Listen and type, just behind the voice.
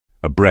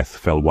A breath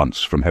fell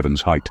once from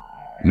heaven's height.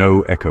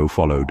 No echo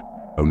followed,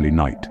 only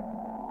night.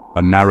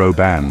 A narrow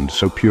band,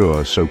 so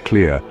pure, so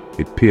clear,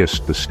 it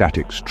pierced the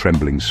static's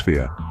trembling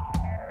sphere.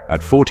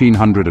 At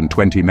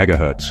 1420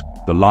 megahertz,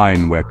 the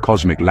line where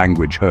cosmic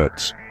language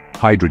hurts,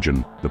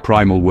 hydrogen, the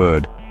primal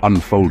word,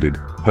 unfolded,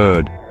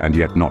 heard and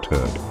yet not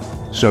heard.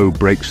 So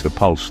breaks the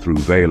pulse through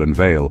veil and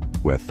veil,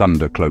 where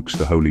thunder cloaks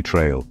the holy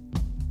trail.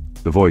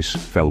 The voice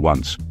fell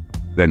once,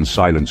 then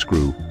silence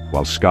grew,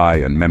 while sky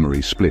and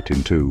memory split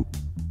in two.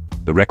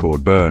 The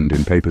record burned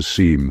in paper's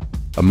seam,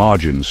 a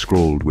margin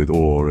scrawled with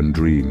awe and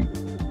dream.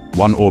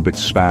 One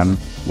orbit's span,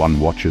 one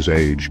watcher's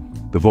age,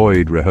 the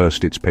void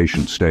rehearsed its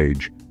patient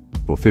stage.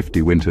 For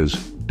 50 winters,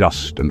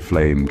 dust and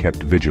flame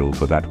kept vigil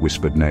for that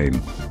whispered name.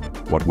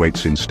 What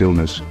waits in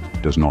stillness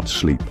does not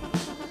sleep.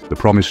 The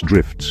promise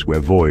drifts where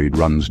void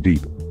runs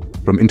deep.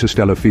 From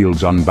interstellar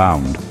fields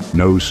unbound,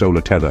 no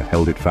solar tether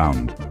held it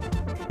found.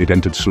 It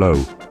entered slow.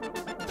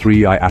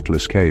 3-eye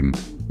Atlas came,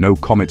 no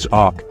comet's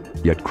arc,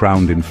 yet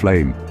crowned in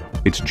flame.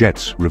 Its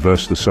jets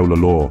reversed the solar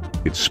law,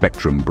 its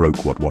spectrum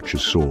broke what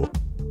watchers saw.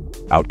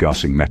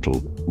 Outgassing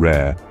metal,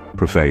 rare,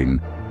 profane,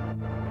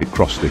 it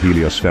crossed the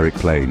heliospheric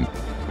plane.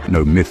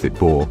 No myth it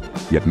bore,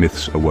 yet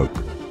myths awoke,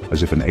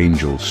 as if an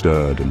angel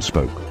stirred and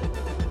spoke.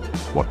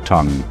 What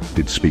tongue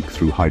did speak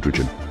through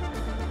hydrogen?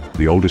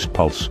 The oldest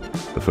pulse,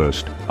 the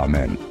first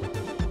Amen.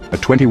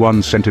 At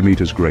 21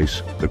 centimeters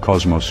grace, the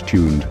cosmos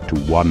tuned to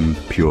one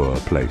pure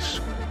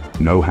place.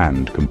 No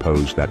hand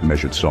composed that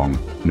measured song,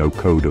 no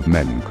code of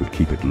men could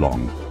keep it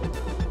long.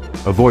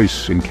 A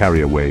voice in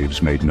carrier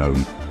waves made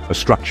known, a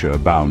structure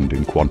bound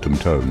in quantum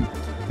tone.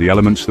 The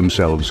elements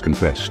themselves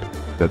confessed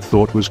that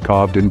thought was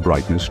carved in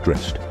brightness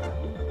dressed.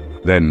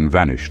 Then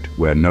vanished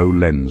where no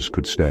lens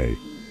could stay.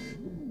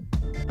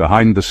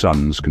 Behind the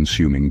sun's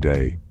consuming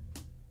day.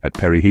 At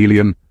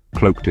perihelion,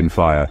 cloaked in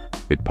fire,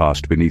 it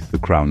passed beneath the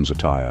crown's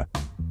attire.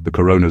 The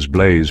corona's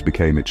blaze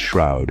became its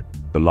shroud,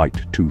 the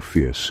light too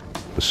fierce,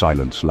 the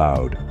silence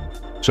loud.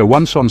 So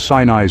once on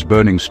Sinai's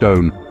burning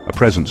stone, a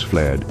presence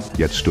flared,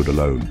 yet stood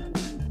alone.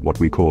 What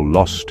we call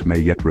lost may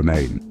yet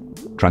remain,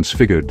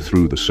 transfigured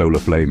through the solar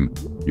flame.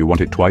 You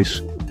want it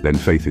twice, then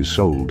faith is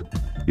sold.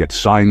 Yet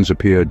signs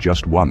appear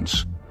just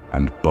once,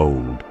 and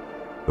bold.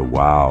 The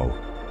wow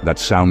that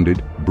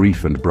sounded,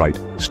 brief and bright,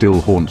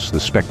 still haunts the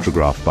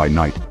spectrograph by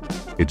night.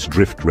 Its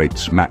drift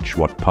rates match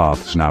what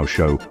paths now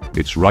show,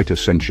 its right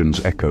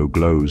ascension's echo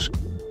glows.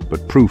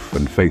 But proof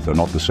and faith are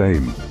not the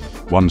same.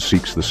 One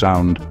seeks the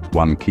sound,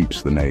 one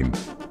keeps the name.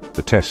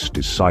 The test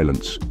is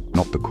silence,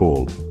 not the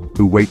call.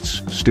 Who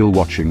waits, still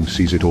watching,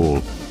 sees it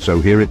all. So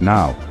hear it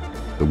now.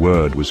 The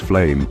word was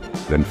flame,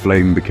 then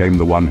flame became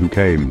the one who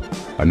came.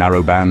 A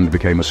narrow band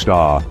became a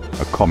star,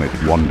 a comet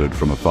wandered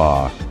from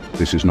afar.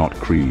 This is not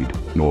creed,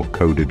 nor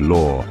coded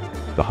law.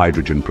 The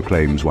hydrogen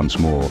proclaims once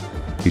more.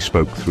 He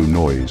spoke through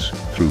noise,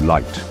 through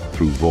light,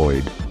 through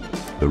void.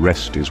 The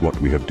rest is what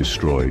we have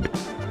destroyed.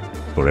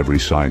 For every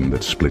sign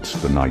that splits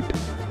the night,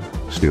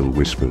 still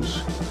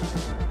whispers,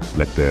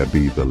 let there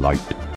be the light.